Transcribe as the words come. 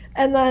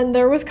And then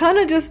there was kind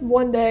of just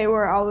one day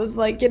where I was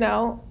like, I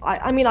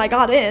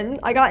got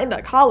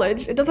into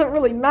college. It doesn't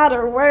really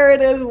matter where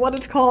it is, what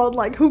it's called,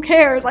 like, who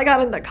cares? I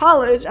got into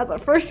college as a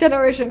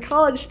first-generation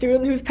college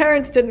student whose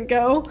parents didn't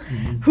go,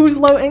 who's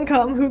low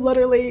income, who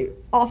literally,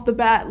 off the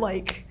bat,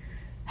 like,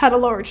 had a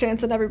lower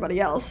chance than everybody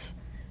else.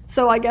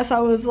 So I guess I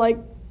was like,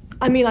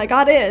 I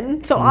got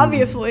in, so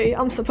obviously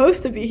I'm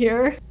supposed to be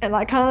here, and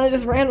I kind of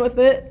just ran with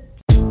it.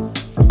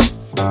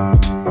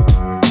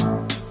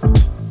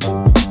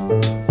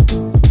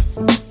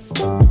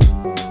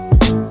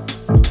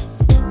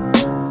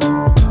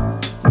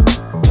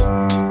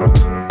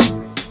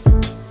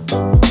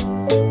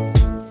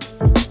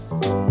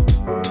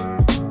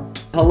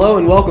 Hello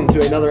and welcome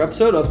to another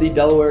episode of the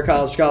Delaware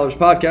College Scholars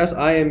Podcast.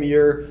 I am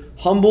your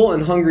humble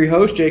and hungry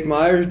host, Jake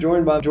Myers,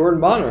 joined by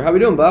Jordan Bonner. How we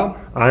doing, Bow?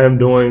 I am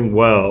doing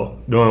well.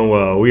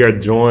 We are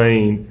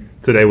joined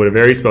today with a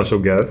very special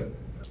guest,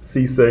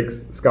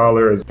 C6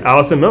 scholar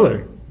Allison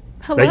Miller.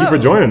 Hello. Thank you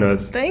for joining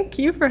us. Thank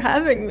you for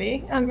having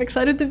me. I'm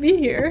excited to be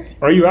here.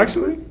 Are you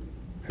actually?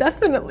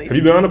 Definitely. Have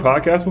you been on a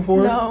podcast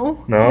before?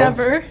 No,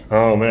 never.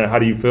 Oh man, how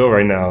do you feel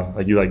right now?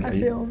 I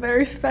feel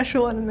very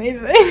special and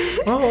amazing.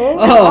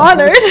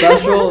 Honored.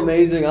 Special,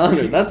 amazing,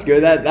 honored. That's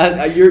good.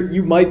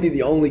 You might be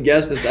the only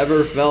guest that's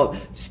ever felt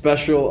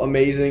special,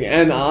 amazing,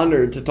 and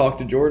honored to talk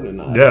to Jordan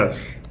and I.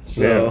 Yes.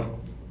 So.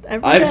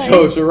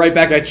 Yeah. So right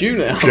back at you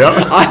now.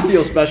 Yeah. I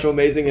feel special,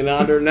 amazing, and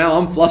honored. Now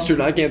I'm flustered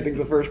and I can't think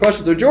of the first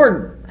question. So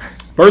Jordan.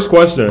 First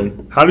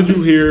question, how did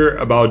you hear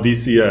about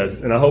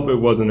DCS? And I hope it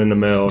wasn't in the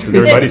mail, because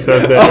everybody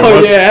says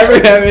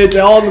that. It's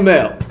all in the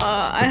mail.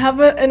 I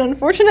have an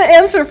unfortunate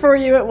answer for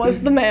you. It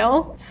was the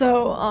mail.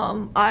 So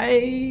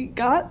I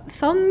got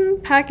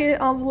some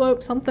packet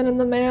envelope, something in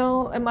the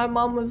mail, and my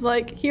mom was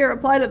like, here,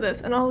 apply to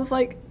this. And I was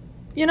like,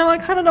 I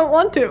kind of don't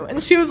want to.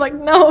 And she was like,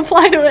 no,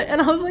 apply to it.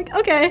 And I was like,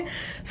 okay.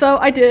 So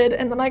I did,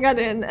 and then I got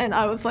in, and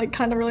I was like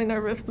kind of really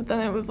nervous, but then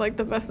it was like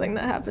the best thing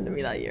that happened to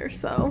me that year.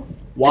 So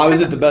why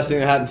was it the best thing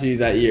that happened to you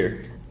that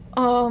year?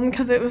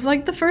 Because it was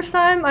like the first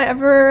time I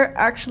ever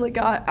actually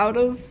got out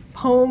of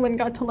home and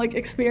got to like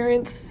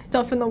experience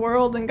stuff in the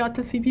world and got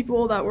to see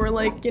people that were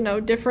like,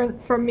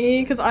 different from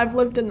me, because I've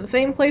lived in the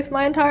same place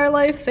my entire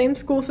life, same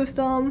school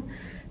system,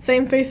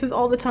 same faces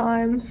all the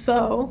time.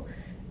 So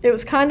it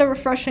was kind of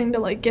refreshing to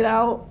like get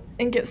out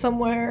and get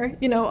somewhere,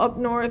 up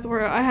north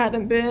where I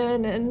hadn't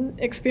been and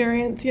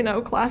experience,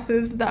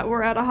 classes that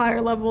were at a higher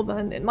level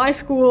than in my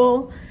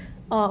school,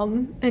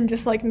 and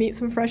just like meet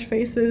some fresh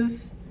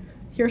faces,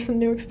 hear some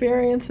new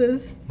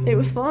experiences. It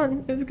was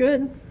fun. It was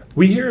good.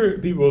 We hear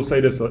people say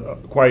this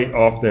quite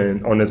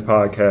often on this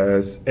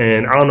podcast,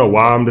 and I don't know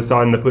why I'm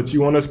deciding to put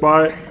you on the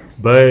spot,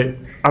 but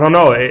I don't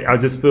know. I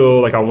just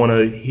feel like I want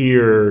to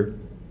hear.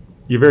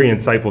 You're very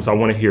insightful, so I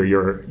want to hear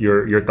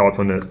your thoughts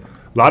on this. A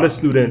lot of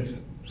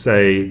students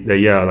say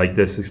that, like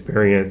this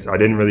experience, I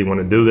didn't really want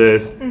to do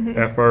this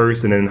at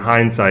first, and in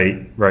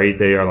hindsight, right,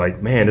 they are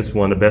like, man, this is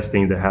one of the best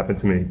things that happened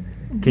to me.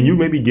 Can you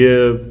maybe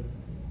give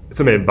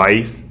some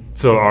advice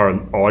to our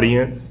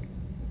audience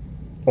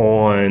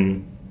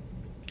on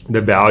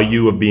the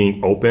value of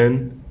being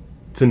open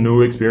to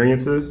new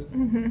experiences?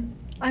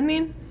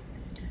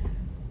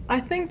 I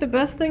think the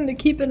best thing to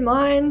keep in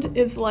mind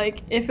is,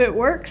 like, if it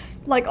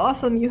works, like,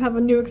 awesome, you have a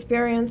new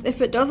experience.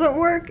 If it doesn't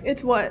work,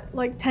 it's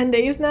like 10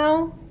 days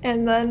now?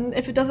 And then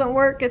if it doesn't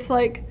work, it's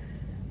like,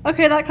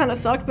 okay, that kind of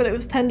sucked, but it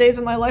was 10 days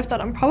of my life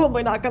that I'm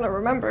probably not going to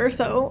remember.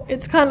 So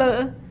it's kind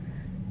of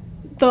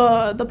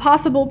the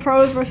possible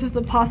pros versus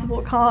the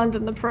possible cons,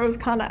 and the pros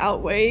kind of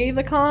outweigh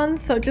the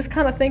cons. So just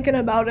kind of thinking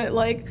about it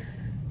like,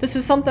 this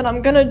is something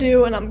I'm going to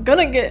do and I'm going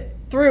to get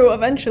through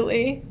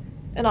eventually.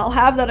 And I'll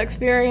have that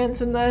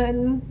experience, and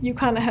then you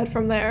kind of head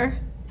from there.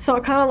 So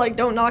I kind of like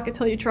don't knock it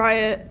till you try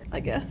it,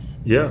 I guess.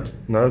 Yeah,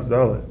 no, that's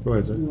valid. Go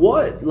ahead, sir.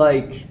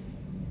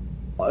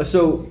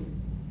 So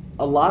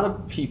a lot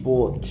of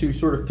people, to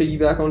sort of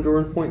piggyback on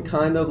Jordan's point,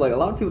 kind of, like a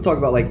lot of people talk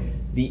about like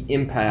the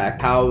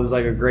impact, how it was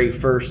like a great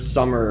first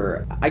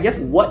summer. I guess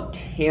what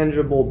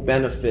tangible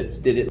benefits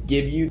did it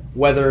give you,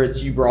 whether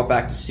it's you brought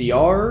back to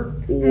CR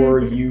or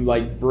you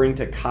like bring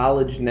to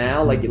college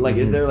now? Like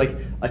is there like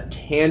a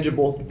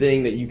tangible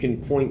thing that you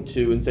can point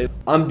to and say,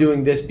 I'm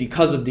doing this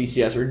because of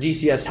DCS, or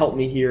DCS helped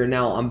me here and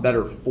now I'm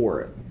better for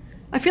it?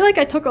 I feel like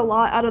I took a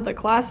lot out of the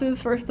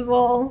classes, first of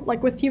all.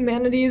 Like with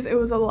humanities, it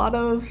was a lot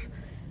of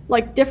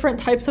like different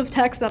types of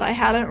texts that I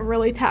hadn't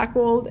really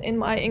tackled in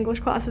my English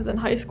classes in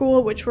high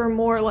school, which were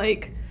more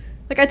like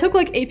I took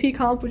like AP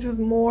Comp, which was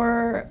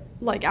more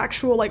like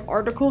actual like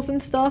articles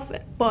and stuff,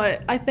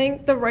 but I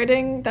think the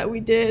writing that we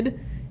did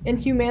in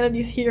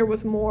humanities here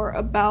was more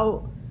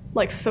about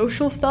like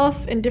social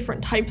stuff and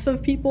different types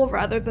of people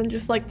rather than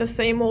just like the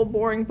same old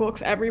boring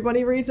books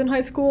everybody reads in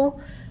high school.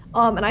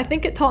 And I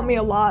think it taught me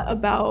a lot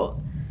about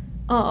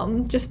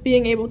just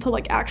being able to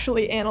like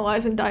actually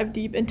analyze and dive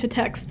deep into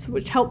texts,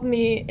 which helped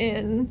me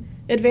in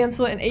Advanced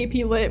Lit and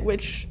AP Lit,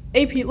 which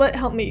AP Lit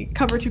helped me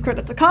cover 2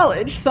 credits of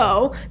college.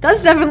 So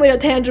that's definitely a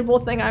tangible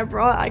thing I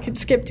brought. I could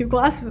skip 2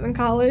 classes in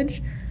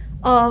college.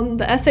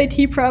 The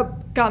SAT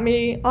prep got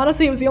me,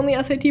 honestly, it was the only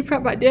SAT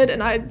prep I did,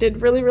 and I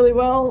did really, really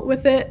well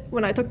with it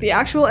when I took the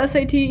actual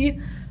SAT,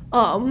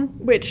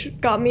 which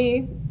got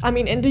me,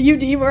 into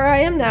UD where I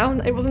am now.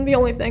 It wasn't the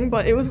only thing,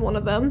 but it was one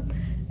of them.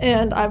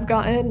 And I've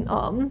gotten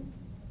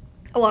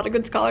a lot of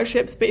good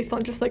scholarships based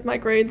on just like my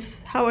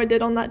grades, how I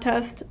did on that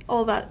test,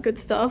 all that good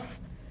stuff.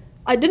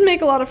 I did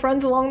make a lot of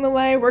friends along the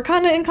way. We're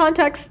kind of in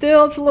contact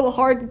still. It's a little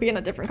hard being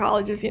at different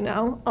colleges,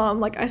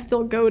 like I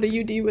still go to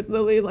UD with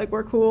Lily, like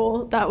we're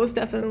cool. That was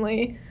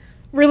definitely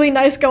really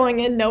nice going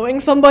in knowing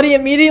somebody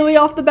immediately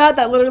off the bat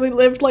that literally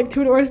lived like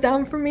 2 doors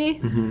down from me.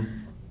 Mm-hmm.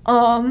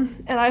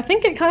 And I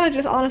think it kind of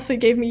just honestly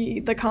gave me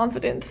the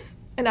confidence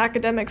in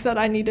academics that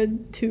I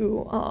needed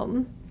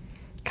to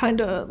kind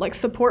of like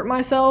support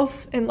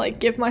myself and like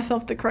give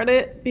myself the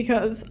credit,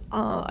 because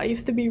I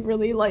used to be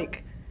really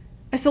like,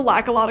 I still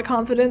lack a lot of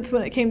confidence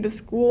when it came to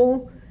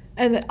school,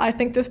 and I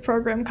think this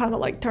program kind of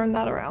like turned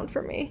that around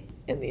for me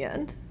in the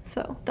end.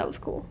 So that was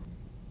cool.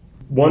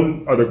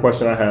 One other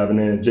question I have, and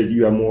then Jake,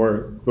 you have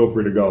more, feel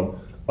free to go.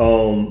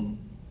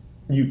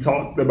 You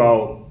talked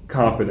about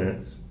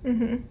confidence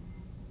Mm-hmm.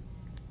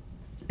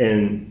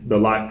 and the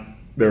lack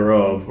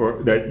thereof,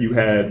 or that you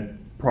had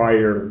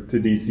prior to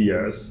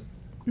DCS.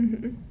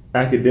 Mm-hmm.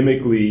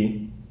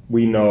 Academically,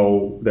 we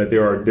know that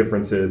there are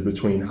differences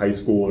between high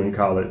school and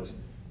college.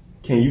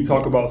 Can you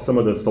talk about some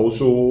of the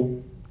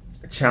social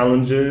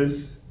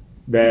challenges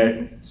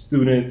that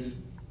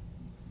students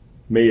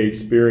may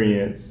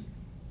experience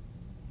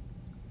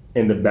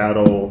in the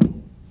battle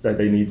that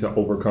they need to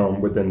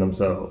overcome within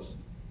themselves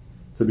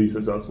to be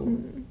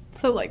successful?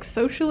 So like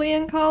socially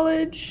in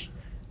college?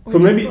 So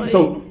maybe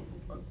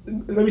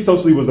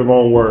socially was the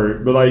wrong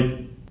word, but like,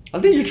 I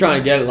think you're trying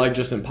to get it like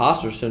just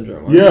imposter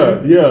syndrome.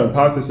 Right? Yeah,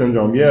 imposter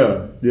syndrome.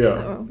 Yeah.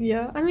 Oh,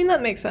 yeah.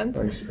 That makes sense.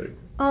 Thanks, Jake.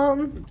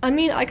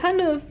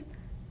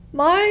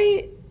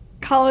 My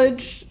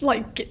college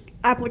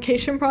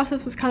application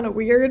process was kind of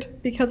weird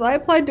because I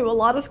applied to a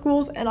lot of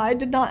schools and I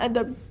did not end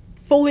up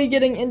fully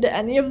getting into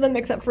any of them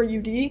except for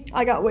UD.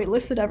 I got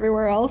waitlisted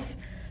everywhere else.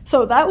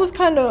 So that was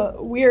kind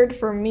of weird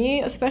for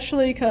me,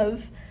 especially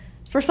because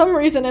for some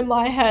reason in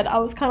my head, I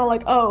was kind of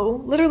like,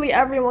 oh, literally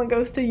everyone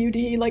goes to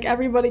UD, like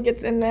everybody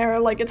gets in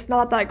there, like it's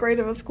not that great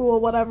of a school,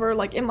 whatever,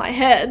 like in my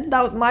head,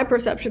 that was my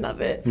perception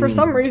of it for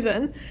some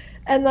reason.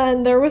 And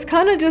then there was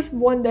kind of just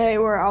one day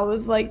where I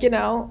was like, I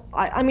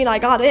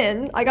got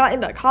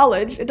into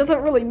college. It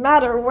doesn't really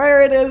matter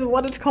where it is,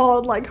 what it's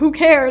called, like who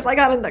cares? I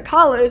got into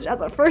college as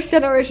a first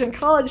generation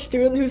college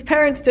student whose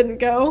parents didn't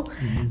go,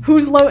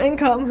 who's low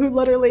income, who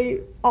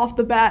literally off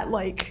the bat,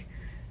 like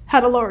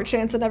had a lower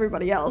chance than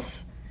everybody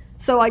else.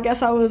 So I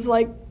guess I was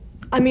like,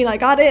 I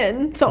got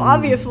in, so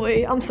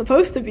obviously I'm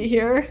supposed to be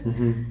here.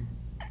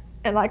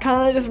 And I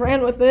kind of just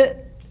ran with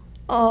it.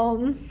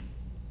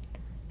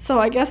 So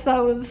I guess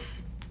that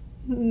was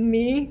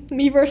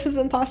me versus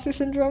imposter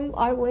syndrome.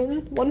 I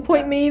win. 1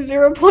 point me,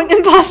 0 point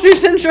imposter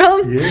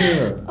syndrome.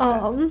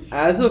 Yeah.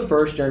 As a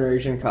first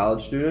generation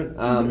college student,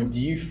 do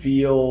you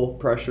feel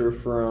pressure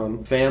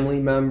from family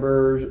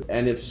members?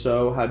 And if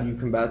so, how do you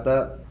combat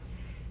that?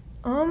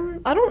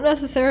 I don't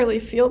necessarily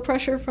feel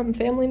pressure from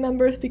family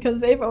members because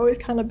they've always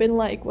kind of been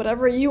like,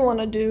 whatever you want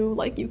to do,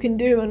 like you can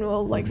do, and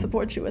we'll like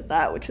support you with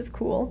that, which is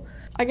cool.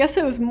 I guess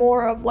it was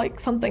more of like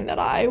something that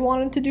I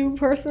wanted to do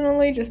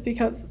personally, just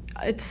because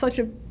it's such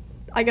a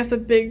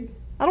big,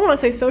 I don't want to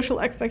say social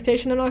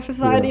expectation in our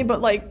society,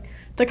 but like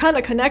the kind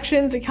of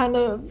connections, the kind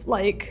of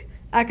like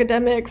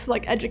academics,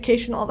 like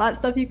education, all that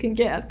stuff you can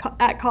get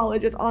at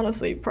college is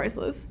honestly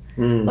priceless.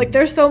 Like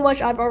there's so much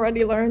I've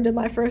already learned in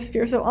my first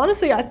year. So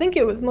honestly, I think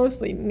it was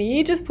mostly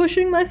me just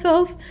pushing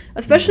myself,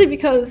 especially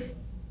because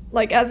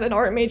like as an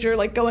art major,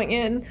 like going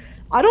in,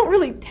 I don't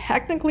really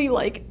technically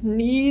like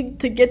need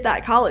to get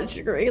that college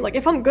degree. Like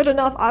if I'm good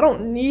enough, I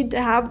don't need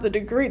to have the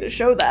degree to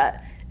show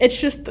that. It's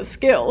just the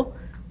skill.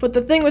 But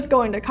the thing with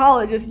going to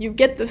college is you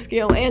get the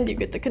skill and you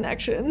get the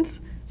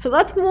connections. So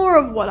that's more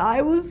of what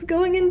I was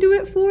going into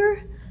it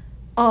for.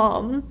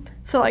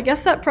 So I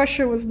guess that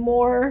pressure was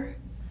more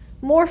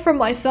from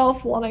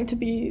myself wanting to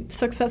be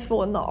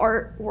successful in the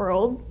art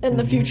world in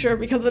the future,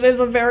 because it is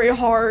a very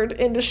hard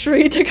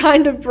industry to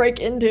kind of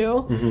break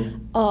into.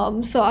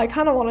 So I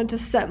kind of wanted to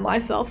set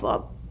myself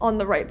up on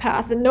the right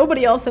path, and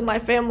nobody else in my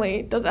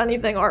family does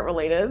anything art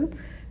related.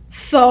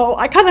 So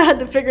I kind of had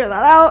to figure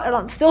that out, and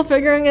I'm still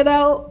figuring it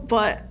out.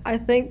 But I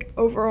think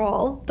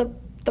overall,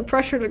 the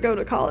pressure to go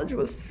to college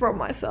was from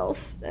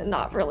myself and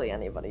not really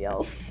anybody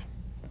else.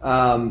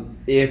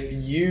 If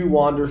you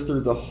wander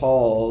through the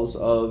halls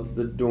of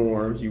the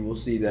dorms, you will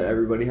see that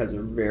everybody has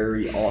a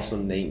very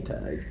awesome name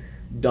tag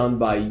done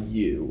by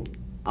you.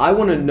 I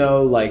want to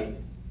know, like,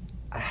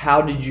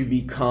 how did you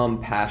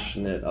become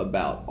passionate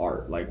about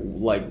art? Like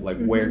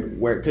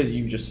where, because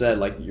you just said,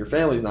 like, your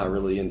family's not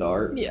really into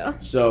art. Yeah.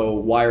 So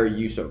why are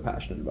you so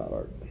passionate about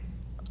art?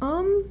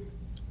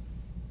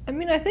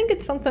 I think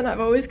it's something I've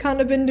always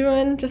kind of been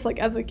doing, just, like,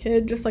 as a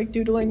kid, just, like,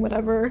 doodling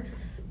whatever.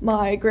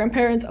 My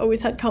grandparents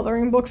always had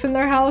coloring books in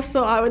their house,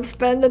 so I would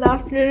spend an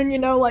afternoon,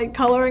 like,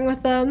 coloring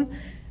with them.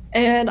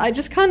 And I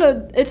just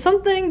it's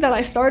something that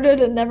I started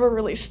and never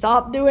really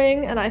stopped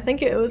doing. And I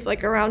think it was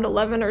like around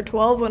 11 or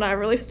 12 when I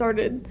really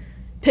started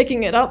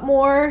picking it up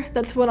more.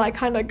 That's when I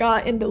kind of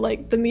got into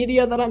like the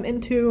media that I'm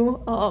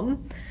into.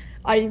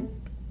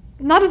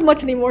 Not as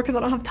much anymore because I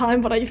don't have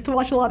time, but I used to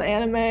watch a lot of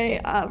anime,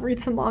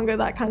 read some manga,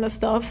 that kind of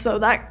stuff. So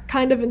that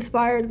kind of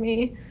inspired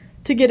me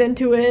to get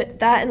into it.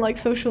 That and like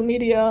social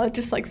media,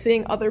 just like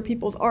seeing other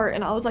people's art.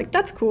 And I was like,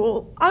 that's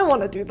cool. I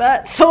want to do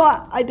that. So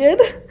I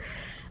did.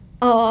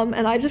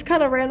 And I just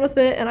kind of ran with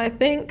it. And I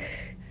think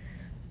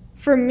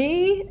for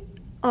me,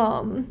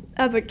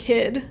 as a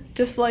kid,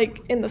 just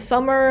like in the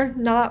summer,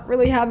 not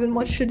really having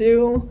much to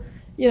do,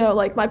 you know,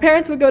 like my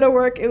parents would go to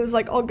work, it was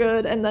like all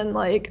good, and then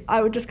like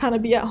I would just kind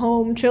of be at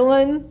home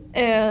chilling,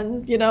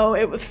 and you know,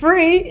 it was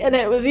free and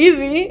it was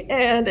easy,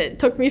 and it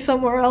took me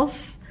somewhere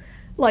else,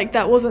 like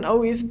that wasn't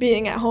always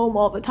being at home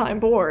all the time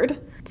bored.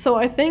 So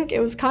I think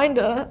it was kind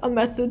of a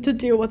method to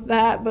deal with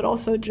that, but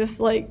also just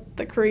like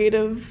the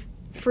creative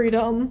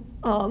freedom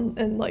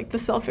and like the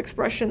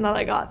self-expression that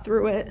I got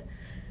through it.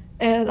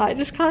 And I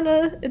just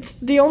it's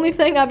the only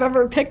thing I've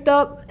ever picked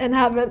up and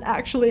haven't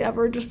actually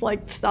ever just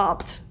like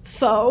stopped.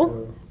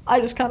 So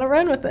I just kind of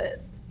ran with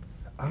it.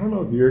 I don't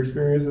know if your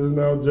experience is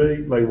now,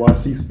 Jake, like while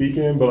she's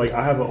speaking, but like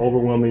I have an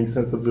overwhelming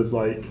sense of just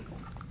like,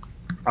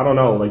 I don't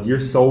know, like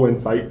you're so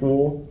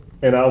insightful.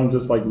 And I'm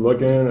just like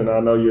looking, and I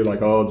know you're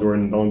like, oh,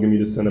 Jordan, don't give me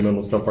the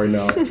sentimental stuff right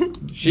now.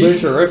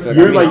 She's terrific.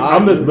 You're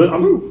I'm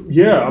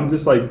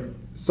just like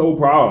so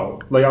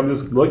proud. Like I'm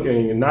just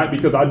looking, and not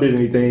because I did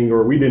anything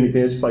or we did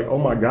anything. It's just like, oh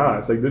my God,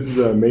 it's like this is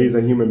an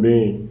amazing human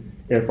being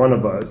in front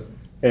of us.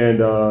 And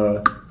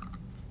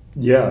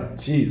yeah,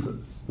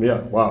 Jesus. Yeah,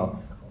 wow.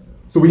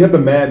 So we have the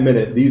Mad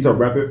Minute. These are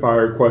rapid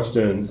fire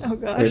questions. Oh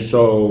gosh. And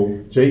so,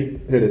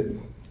 Jake, hit it.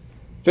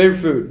 Favorite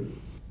food?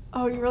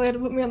 Oh, you really had to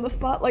put me on the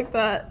spot like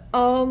that.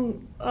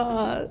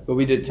 But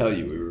we did tell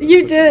you we were.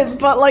 You did,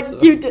 but like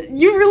so.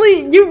 You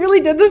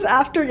really did this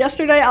after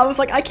yesterday. I was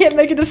like, I can't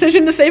make a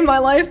decision to save my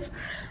life.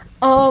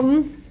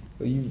 Well,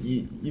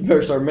 you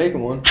better start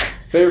making one.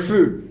 Favorite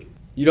food?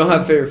 You don't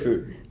have favorite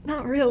food?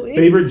 Not really.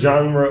 Favorite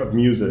genre of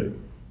music?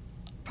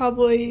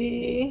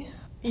 Probably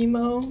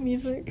emo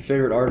music.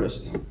 Favorite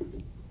artist?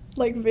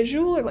 Like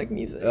visual or like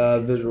music?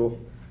 Visual.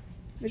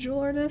 Visual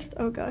artist?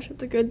 Oh gosh,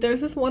 it's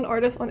there's this one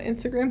artist on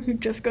Instagram who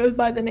just goes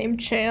by the name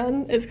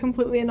Chan, is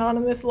completely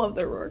anonymous, love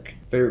their work.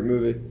 Favorite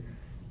movie?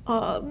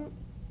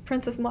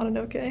 Princess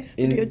Mononoke,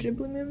 Studio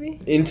Ghibli movie.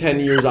 In 10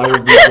 years I will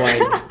be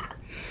blank.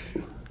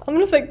 I'm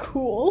gonna say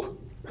cool.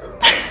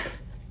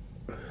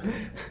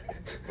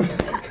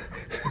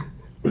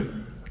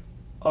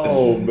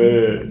 Oh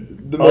man.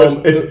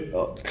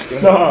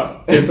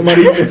 If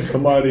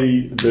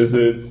somebody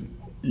visits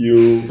you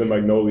in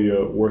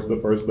Magnolia, where's the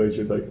first place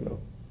you're taking them?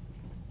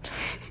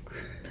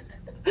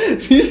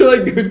 These are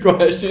like good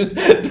questions.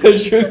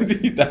 That shouldn't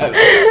be that.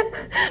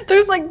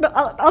 There's like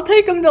I'll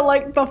take them to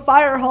like the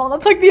fire hall.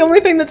 That's like the only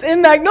thing that's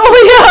in Magnolia.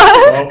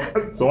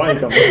 Oh, so I ain't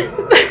coming.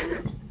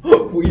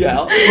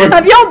 Yeah.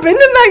 Have y'all been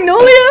to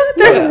Magnolia?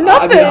 There's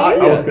nothing.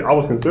 I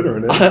was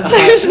considering it.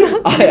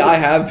 I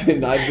have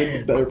been. I've been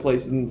to better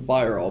places than the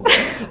fire hall.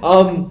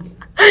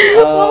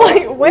 Well,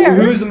 like, where?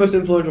 Who is the most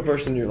influential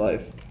person in your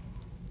life?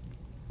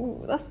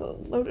 Ooh, that's a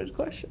loaded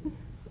question.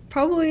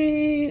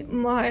 Probably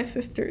my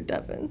sister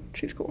Devin.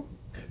 She's cool.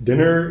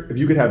 Dinner. If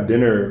you could have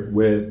dinner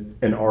with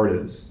an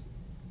artist,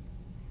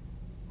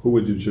 who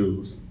would you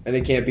choose? And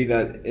it can't be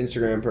that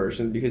Instagram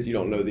person because you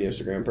don't know the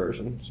Instagram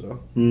person. So.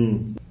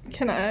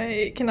 Can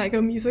I go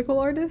musical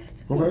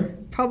artist? Okay.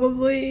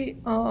 Probably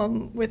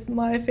with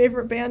my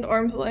favorite band,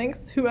 Arm's Length,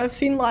 who I've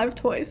seen live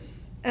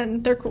twice,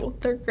 and they're cool.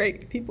 They're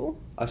great people.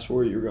 I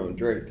swore you were going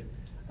Drake.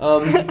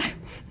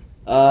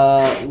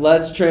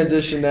 Let's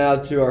transition now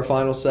to our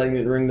final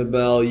segment, Ring the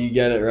Bell. You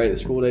get it, right? The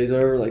school day's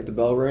over, like the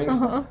bell rings.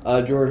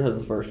 Jordan has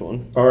the first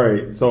one. All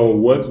right. So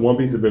what's one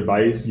piece of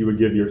advice you would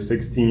give your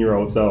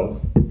 16-year-old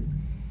self?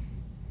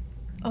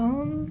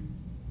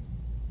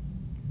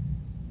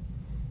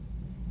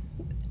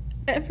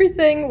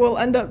 Everything will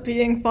end up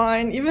being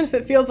fine. Even if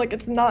it feels like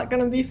it's not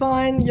going to be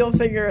fine, you'll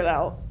figure it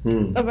out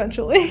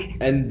eventually.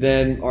 And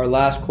then our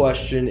last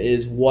question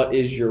is, what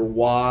is your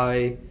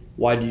why?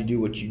 Why do you do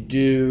what you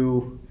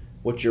do?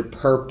 What's your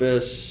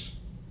purpose?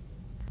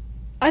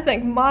 I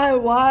think my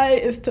why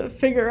is to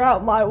figure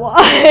out my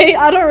why.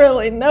 I don't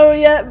really know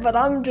yet, but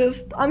I'm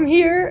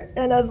here,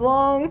 and as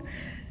long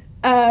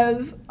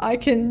as I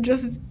can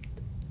just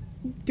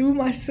do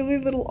my silly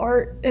little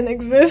art and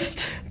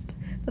exist,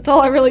 that's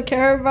all I really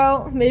care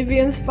about. Maybe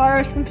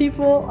inspire some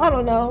people. I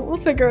don't know. We'll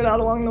figure it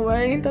out along the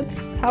way. That's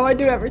how I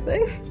do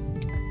everything.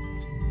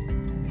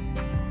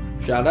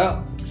 Shout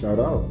out. Shout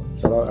out.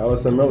 Shout out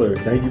Allison Miller.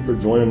 Thank you for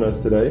joining us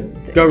today.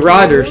 Go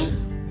Riders.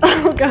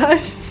 Oh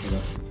gosh.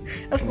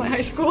 That's my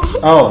high school.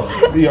 Oh.